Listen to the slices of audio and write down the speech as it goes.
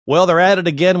Well, they're at it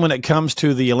again when it comes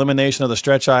to the elimination of the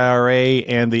stretch IRA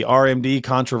and the RMD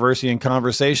controversy and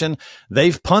conversation.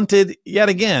 They've punted yet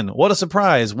again. What a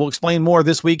surprise. We'll explain more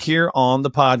this week here on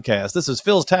the podcast. This is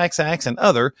Phil's Tax Hacks and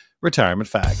Other Retirement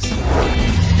Facts.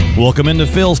 Welcome into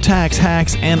Phil's Tax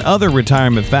Hacks and Other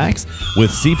Retirement Facts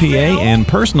with CPA and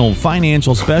personal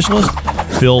financial specialist,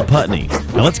 Phil Putney.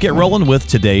 Now let's get rolling with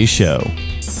today's show.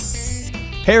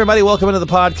 Hey, everybody. Welcome into the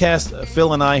podcast.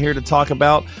 Phil and I here to talk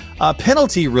about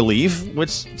penalty relief,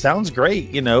 which sounds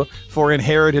great, for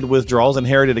inherited withdrawals,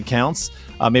 inherited accounts,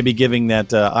 maybe giving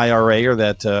that IRA or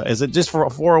that, is it just for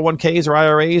 401ks or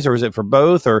IRAs, or is it for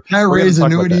both? Or IRAs,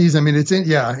 annuities. I mean, it's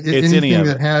anything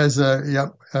that has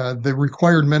the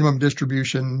required minimum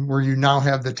distribution where you now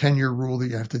have the 10-year rule that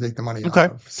you have to take the money out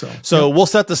of. So we'll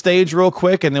set the stage real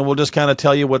quick, and then we'll just kind of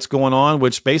tell you what's going on,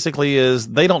 which basically is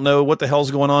they don't know what the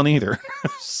hell's going on either.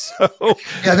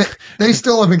 They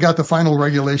still haven't got the final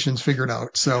regulations figured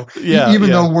out. So even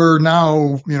though we're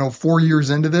now, 4 years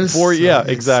into this,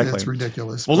 exactly. It's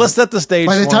ridiculous. Well, let's set the stage.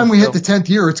 By the time we hit the 10th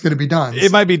year, it's going to be done.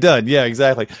 It might be done. Yeah,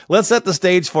 exactly. Let's set the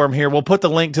stage for him here. We'll put the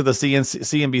link to the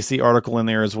CNBC article in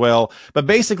there as well. But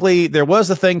basically, there was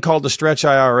a thing called the stretch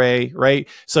IRA, right?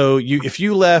 So if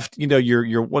you left,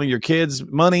 your one of your kids'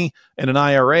 money in an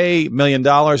IRA, $1 million,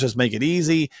 just make it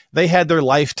easy. They had their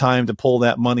lifetime to pull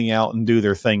that money out and do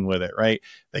their thing with it, right?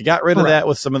 They got rid of that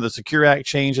with some of the Secure Act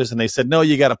changes, and they said, no,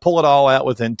 you got to pull it all out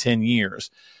within 10 years.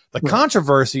 The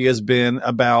controversy has been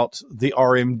about the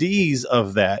RMDs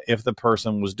of that if the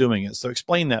person was doing it. So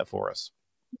explain that for us.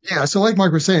 Yeah. So like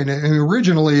Mike was saying,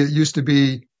 originally it used to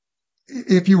be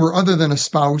if you were other than a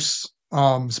spouse,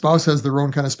 spouse has their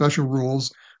own kind of special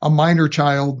rules, a minor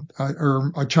child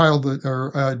or a child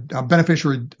or a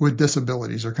beneficiary with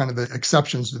disabilities are kind of the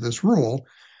exceptions to this rule.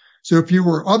 So if you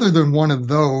were other than one of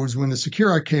those, when the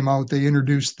Secure Act came out, they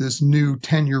introduced this new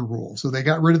 10-year rule. So they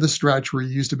got rid of the stretch where you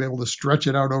used to be able to stretch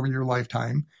it out over your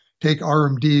lifetime, take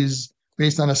RMDs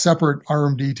based on a separate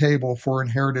RMD table for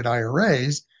inherited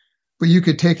IRAs, but you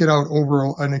could take it out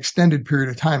over an extended period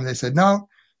of time. They said, no,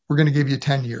 we're going to give you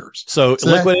 10 years. So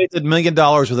liquidated $1 million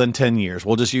within 10 years.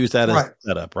 We'll just use that as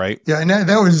setup, right? Yeah. And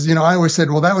that was, I always said,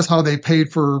 well, that was how they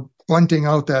paid for blunting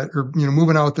out that, or,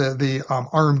 moving out the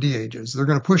RMD ages. They're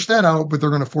going to push that out, but they're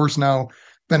going to force now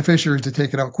beneficiaries to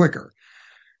take it out quicker.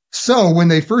 So when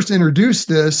they first introduced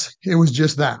this, it was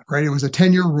just that, right? It was a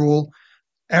 10-year rule.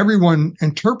 Everyone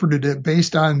interpreted it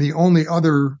based on the only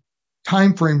other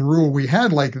time frame rule we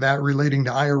had like that relating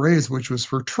to IRAs, which was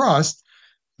for trust.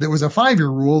 That was a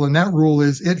 5-year rule. And that rule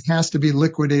is it has to be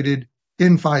liquidated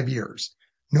in 5 years.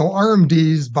 No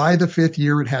RMDs by the 5th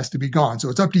year. It has to be gone. So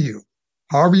it's up to you.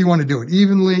 However you want to do it,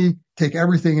 evenly, take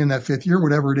everything in that 5th year,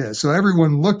 whatever it is. So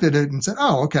everyone looked at it and said,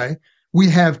 oh, okay, we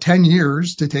have 10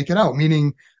 years to take it out,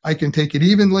 meaning I can take it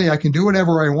evenly. I can do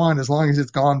whatever I want as long as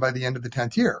it's gone by the end of the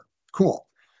 10th year. Cool.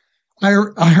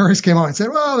 IRS came out and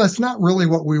said, well, that's not really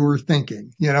what we were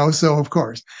thinking, so of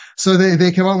course. So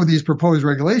they came out with these proposed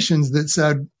regulations that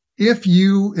said, if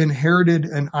you inherited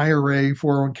an IRA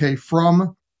 401k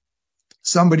from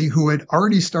somebody who had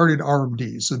already started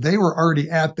RMDs, so they were already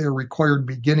at their required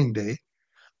beginning date,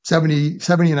 70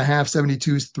 and a half,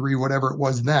 72, 3, whatever it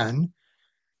was then.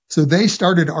 So they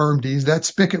started RMDs, that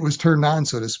spigot was turned on,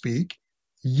 so to speak.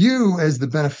 You as the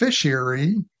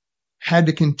beneficiary had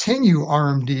to continue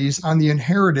RMDs on the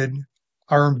inherited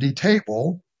RMD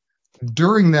table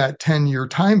during that 10-year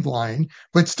timeline,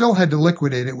 but still had to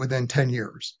liquidate it within 10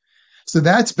 years. So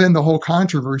that's been the whole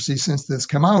controversy since this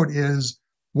came out is,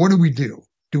 what do we do?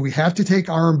 Do we have to take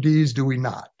RMDs? Do we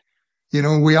not?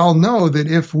 We all know that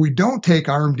if we don't take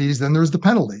RMDs, then there's the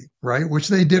penalty, right? Which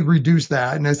they did reduce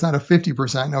that. And it's not a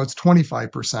 50%. Now it's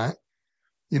 25%,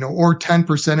 or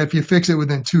 10% if you fix it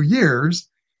within 2 years.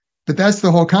 But that's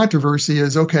the whole controversy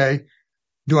is, okay,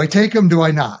 do I take them? Do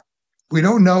I not? We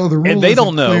don't know. The rules. And they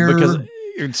don't know because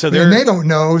they don't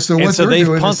know. So what they're they've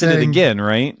doing punted is saying, it again,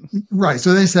 right? Right.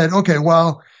 So they said, okay,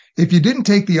 well, if you didn't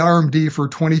take the RMD for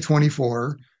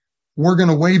 2024, we're going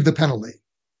to waive the penalty.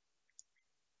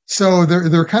 So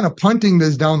they're kind of punting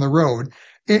this down the road.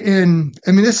 And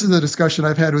this is a discussion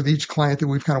I've had with each client that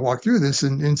we've kind of walked through this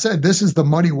and said, this is the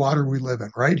muddy water we live in,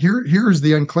 right? Here's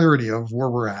the unclarity of where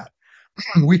we're at.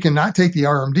 We cannot take the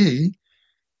RMD.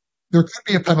 There could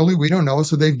be a penalty. We don't know.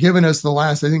 So they've given us the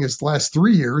last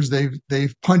 3 years,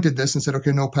 they've punted this and said,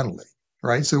 okay, no penalty,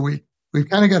 right? So we've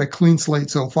kind of got a clean slate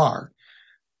so far.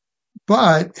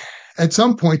 But at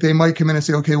some point they might come in and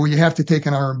say, okay, well, you have to take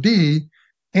an RMD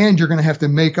and you're going to have to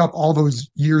make up all those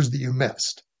years that you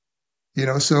missed.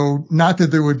 So not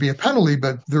that there would be a penalty,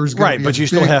 but there's going to be but you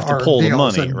still have to pull the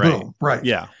money, right? Boom, right.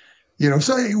 Yeah.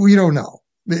 So we don't know.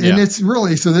 And it's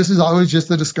really, so this is always just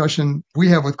the discussion we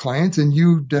have with clients and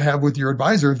you to have with your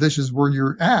advisor. If this is where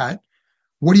you're at,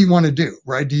 what do you want to do,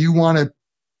 right? Do you want to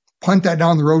punt that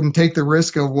down the road and take the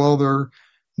risk of, well, they're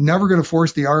never going to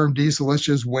force the RMD, so let's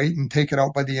just wait and take it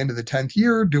out by the end of the 10th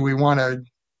year? How do we want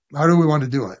to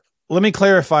do it? Let me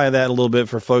clarify that a little bit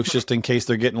for folks, just in case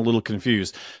they're getting a little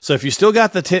confused. So if you still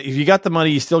got if you got the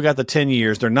money, you still got the 10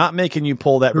 years. They're not making you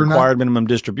pull that required minimum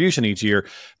distribution each year.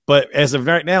 But as of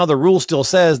right now, the rule still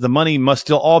says the money must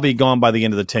still all be gone by the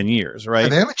end of the 10 years, right? Yeah,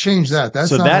 they haven't changed that.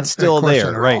 That's still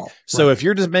there, right? So if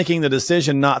you're just making the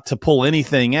decision not to pull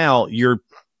anything out, you're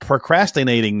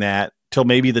procrastinating that till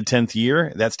maybe the 10th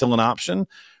year. That's still an option.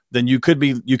 Then you could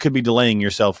be delaying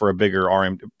yourself for a bigger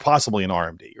RMD, possibly an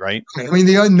RMD, right? I mean,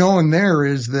 the unknown there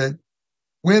is that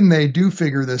when they do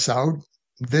figure this out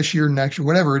this year, next year,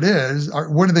 whatever it is,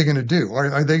 what are they going to do?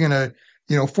 Are they going to,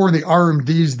 for the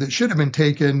RMDs that should have been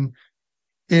taken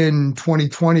in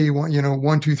 2020,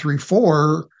 1, 2, 3,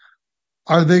 4,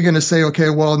 are they going to say,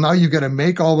 okay, well, now you've got to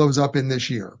make all those up in this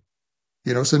year?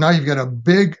 So now you've got a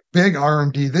big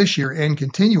RMD this year and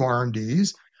continue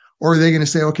RMDs. Or are they going to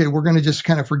say, okay, we're going to just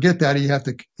kind of forget that you have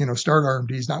to, start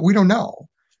RMDs now? We don't know.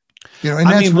 And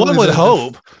I mean, one would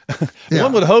hope, Yeah.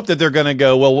 one would hope that they're going to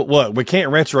go, well, what, we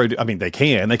can't retro. I mean, they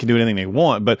can do anything they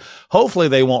want, but hopefully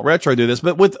they won't retro do this.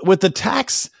 But with the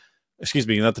tax,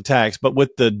 not the tax, but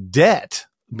with the debt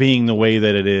being the way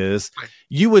that it is,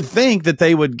 you would think that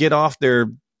they would get off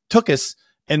their tuchus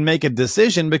and make a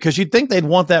decision, because you'd think they'd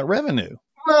want that revenue.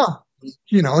 Well,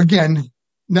 again,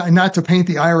 not to paint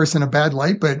the IRS in a bad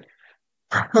light, but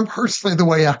personally, the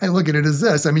way I look at it is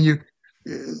this. I mean,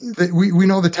 we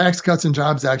know the Tax Cuts and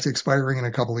Jobs Act's expiring in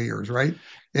a couple of years, right?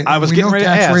 And I was getting ready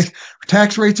to ask.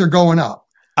 Tax rates are going up.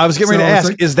 I was getting ready to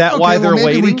ask, is that why they're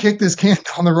waiting? Maybe we kick this can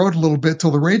down the road a little bit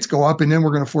till the rates go up, and then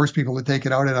we're going to force people to take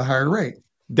it out at a higher rate.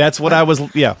 That's what I was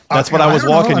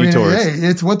walking you towards. Hey,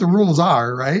 it's what the rules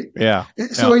are, right? Yeah.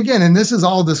 So again, and this is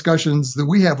all discussions that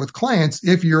we have with clients.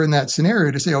 If you're in that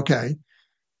scenario, to say, okay,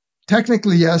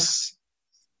 technically, yes,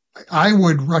 I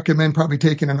would recommend probably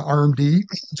taking an RMD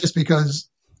just because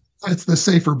it's the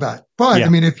safer bet. But I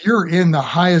mean, if you're in the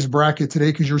highest bracket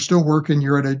today because you're still working,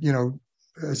 you're at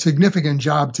a significant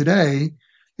job today,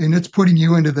 and it's putting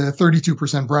you into the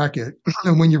 32% bracket.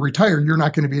 And when you retire, you're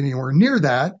not going to be anywhere near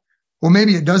that. Well,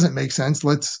 maybe it doesn't make sense.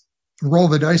 Let's roll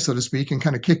the dice, so to speak, and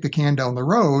kind of kick the can down the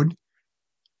road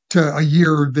to a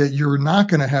year that you're not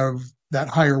going to have that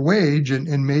higher wage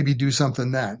and maybe do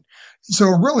something then. So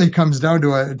it really comes down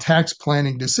to a tax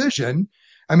planning decision.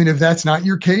 I mean, if that's not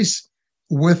your case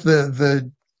with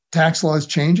the tax laws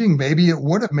changing, maybe it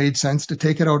would have made sense to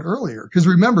take it out earlier. Because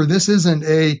remember, this isn't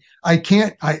I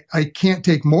can't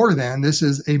take more than, this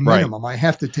is a minimum. Right. I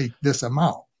have to take this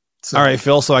amount. So. All right,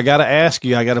 Phil. So I got to ask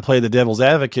you, I got to play the devil's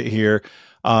advocate here.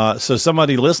 So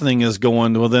somebody listening is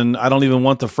going, well, then I don't even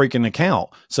want the freaking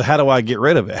account. So how do I get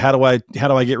rid of it? How do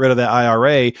I get rid of that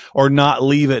IRA or not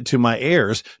leave it to my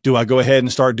heirs? Do I go ahead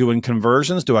and start doing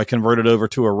conversions? Do I convert it over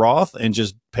to a Roth and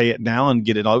just pay it now and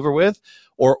get it over with?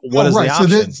 Or what is the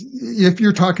option? So if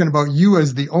you're talking about you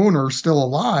as the owner still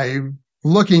alive,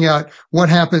 looking at what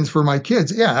happens for my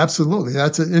kids. Yeah, absolutely.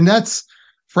 That's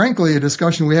frankly a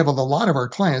discussion we have with a lot of our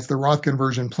clients, the Roth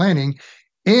conversion planning.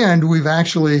 And we've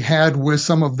actually had with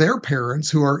some of their parents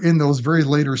who are in those very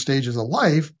later stages of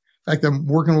life. In fact, I'm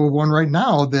working with one right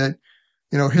now that,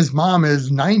 his mom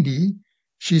is 90.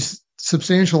 She's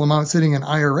substantial amount sitting in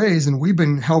IRAs, and we've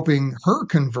been helping her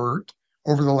convert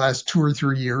over the last 2 or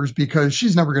 3 years because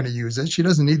she's never going to use it. She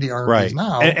doesn't need the RMDs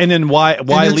now. And then why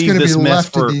leave this mess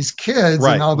for these kids?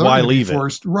 Right. And now they're why going to leave be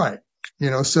forced. It? Right.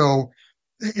 So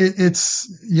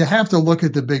you have to look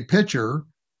at the big picture,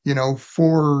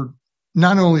 for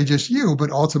not only just you,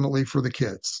 but ultimately for the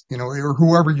kids, or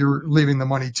whoever you're leaving the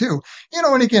money to,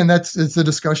 and again, it's a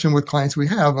discussion with clients we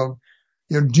have of,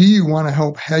 do you want to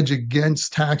help hedge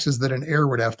against taxes that an heir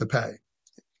would have to pay?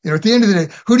 At the end of the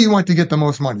day, who do you want to get the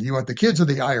most money? You want the kids or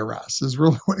the IRS is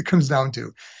really what it comes down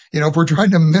to. If we're trying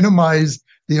to minimize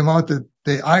the amount that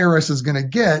the IRS is going to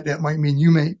get, it might mean you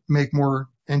may make more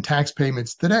in tax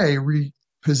payments today,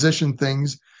 reposition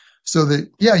things so that,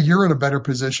 you're in a better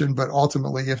position, but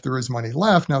ultimately if there is money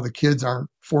left, now the kids aren't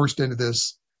forced into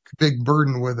this big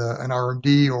burden with an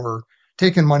RMD or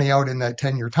taking money out in that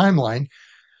 10-year timeline,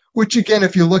 which again,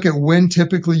 if you look at when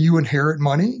typically you inherit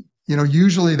money,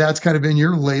 usually that's kind of in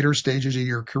your later stages of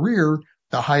your career,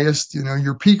 the highest,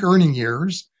 your peak earning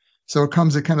years. So it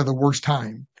comes at kind of the worst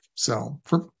time. So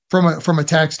from a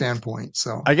tax standpoint.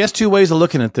 So I guess 2 ways of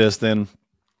looking at this then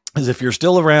is if you're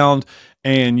still around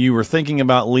and you were thinking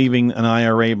about leaving an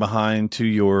IRA behind to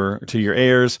your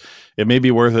heirs, it may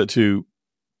be worth it to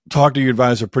talk to your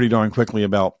advisor pretty darn quickly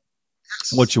about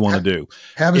what you want to do.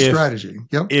 Have a strategy.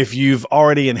 Yep. If you've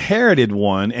already inherited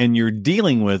one and you're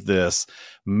dealing with this,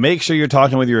 make sure you're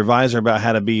talking with your advisor about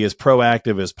how to be as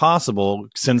proactive as possible,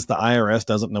 since the IRS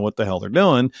doesn't know what the hell they're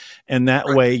doing. And that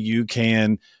way you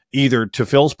can either, to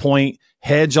Phil's point,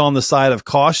 hedge on the side of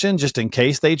caution just in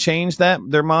case they change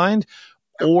their mind,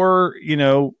 or,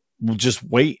 just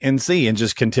wait and see and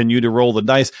just continue to roll the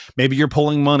dice. Maybe you're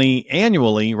pulling money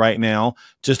annually right now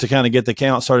just to kind of get the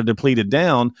account started depleted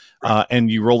down, and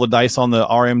you roll the dice on the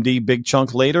RMD big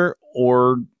chunk later,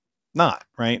 or not,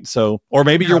 right? So, or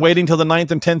maybe you're waiting till the 9th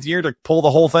and 10th year to pull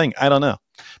the whole thing. I don't know.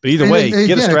 But either way,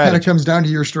 get a strategy. It kind of comes down to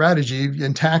your strategy,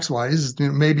 and tax-wise,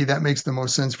 maybe that makes the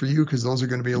most sense for you because those are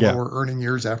going to be lower earning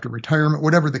years after retirement,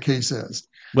 whatever the case is.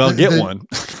 Well, get one.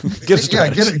 Get a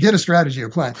strategy. Get a strategy, a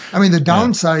plan. I mean, the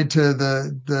downside to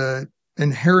the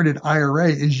inherited IRA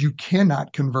is you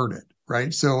cannot convert it,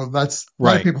 right? So that's a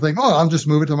lot of people think, oh, I'll just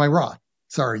move it to my Roth.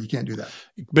 Sorry, you can't do that.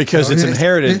 Because it's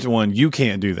inherited one, you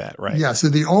can't do that, right? Yeah, so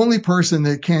the only person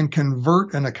that can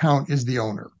convert an account is the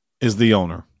owner.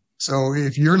 So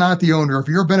if you're not the owner, if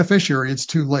you're a beneficiary, it's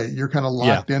too late. You're kind of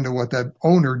locked into what that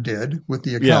owner did with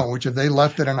the account, which if they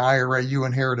left it an IRA, you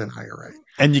inherit an IRA.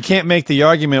 And you can't make the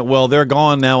argument, well, they're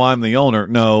gone now, I'm the owner.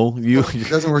 No, it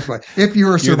doesn't work that way. If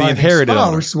you're a surviving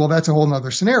spouse, well, that's a whole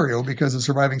nother scenario, because a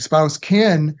surviving spouse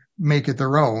can make it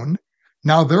their own.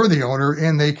 Now they're the owner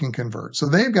and they can convert. So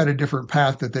they've got a different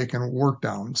path that they can work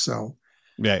down. So,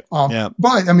 but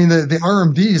I mean, the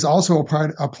RMDs also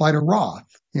apply to Roth,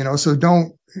 so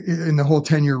don't, in the whole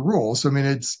 10-year rule. So, I mean,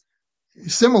 it's a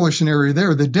similar scenario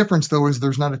there. The difference though, is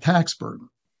there's not a tax burden.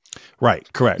 Right.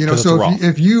 Correct. So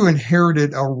if you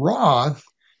inherited a Roth,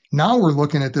 now we're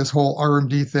looking at this whole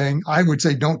RMD thing. I would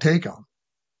say don't take them,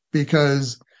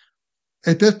 because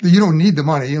you don't need the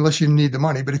money unless you need the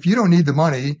money. But if you don't need the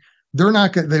money,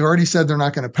 they've already said they're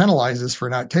not going to penalize us for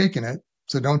not taking it.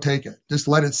 So don't take it. Just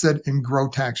let it sit and grow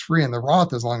tax-free in the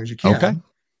Roth as long as you can. Okay.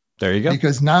 There you go.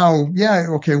 Because now,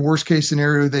 worst case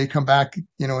scenario, they come back, in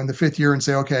the 5th year and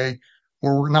say, okay,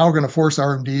 well, we're now going to force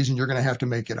RMDs and you're going to have to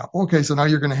make it up. Okay, so now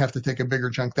you're going to have to take a bigger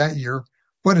chunk that year,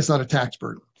 but it's not a tax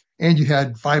burden. And you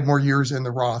had 5 more years in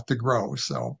the Roth to grow.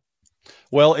 So,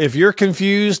 well, if you're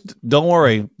confused, don't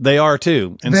worry. They are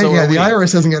too. And the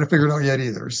IRS hasn't got it figured out yet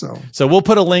either. So we'll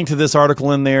put a link to this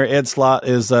article in there. Ed Slott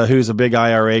is who's a big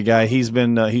IRA guy. He's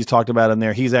talked about it in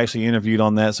there. He's actually interviewed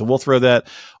on that. So we'll throw that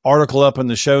article up in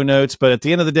the show notes. But at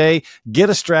the end of the day,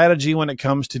 get a strategy when it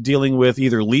comes to dealing with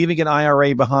either leaving an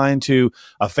IRA behind to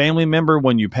a family member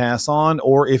when you pass on,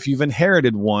 or if you've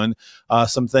inherited one,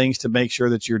 some things to make sure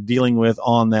that you're dealing with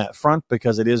on that front,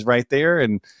 because it is right there.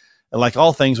 And like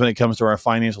all things when it comes to our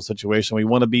financial situation, we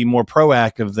want to be more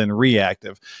proactive than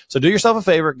reactive. So do yourself a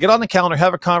favor, get on the calendar,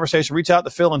 have a conversation, reach out to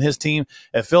Phil and his team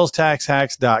at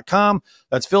philstaxhacks.com.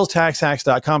 That's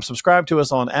philstaxhacks.com. Subscribe to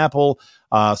us on Apple,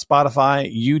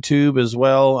 Spotify, YouTube as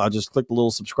well. Just click the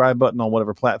little subscribe button on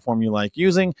whatever platform you like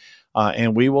using.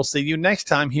 And we will see you next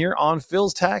time here on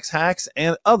Phil's Tax Hacks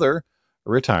and Other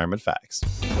Retirement Facts.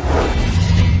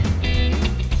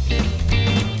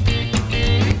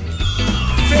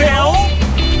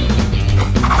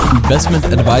 Investment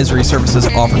advisory services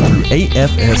offered through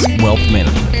AFS Wealth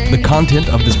Management. The content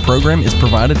of this program is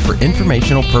provided for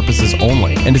informational purposes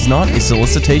only and is not a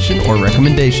solicitation or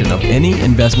recommendation of any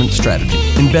investment strategy.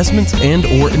 Investments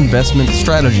and/or investment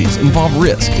strategies involve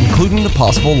risk, including the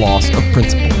possible loss of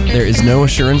principal. There is no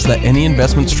assurance that any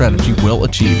investment strategy will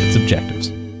achieve its objectives.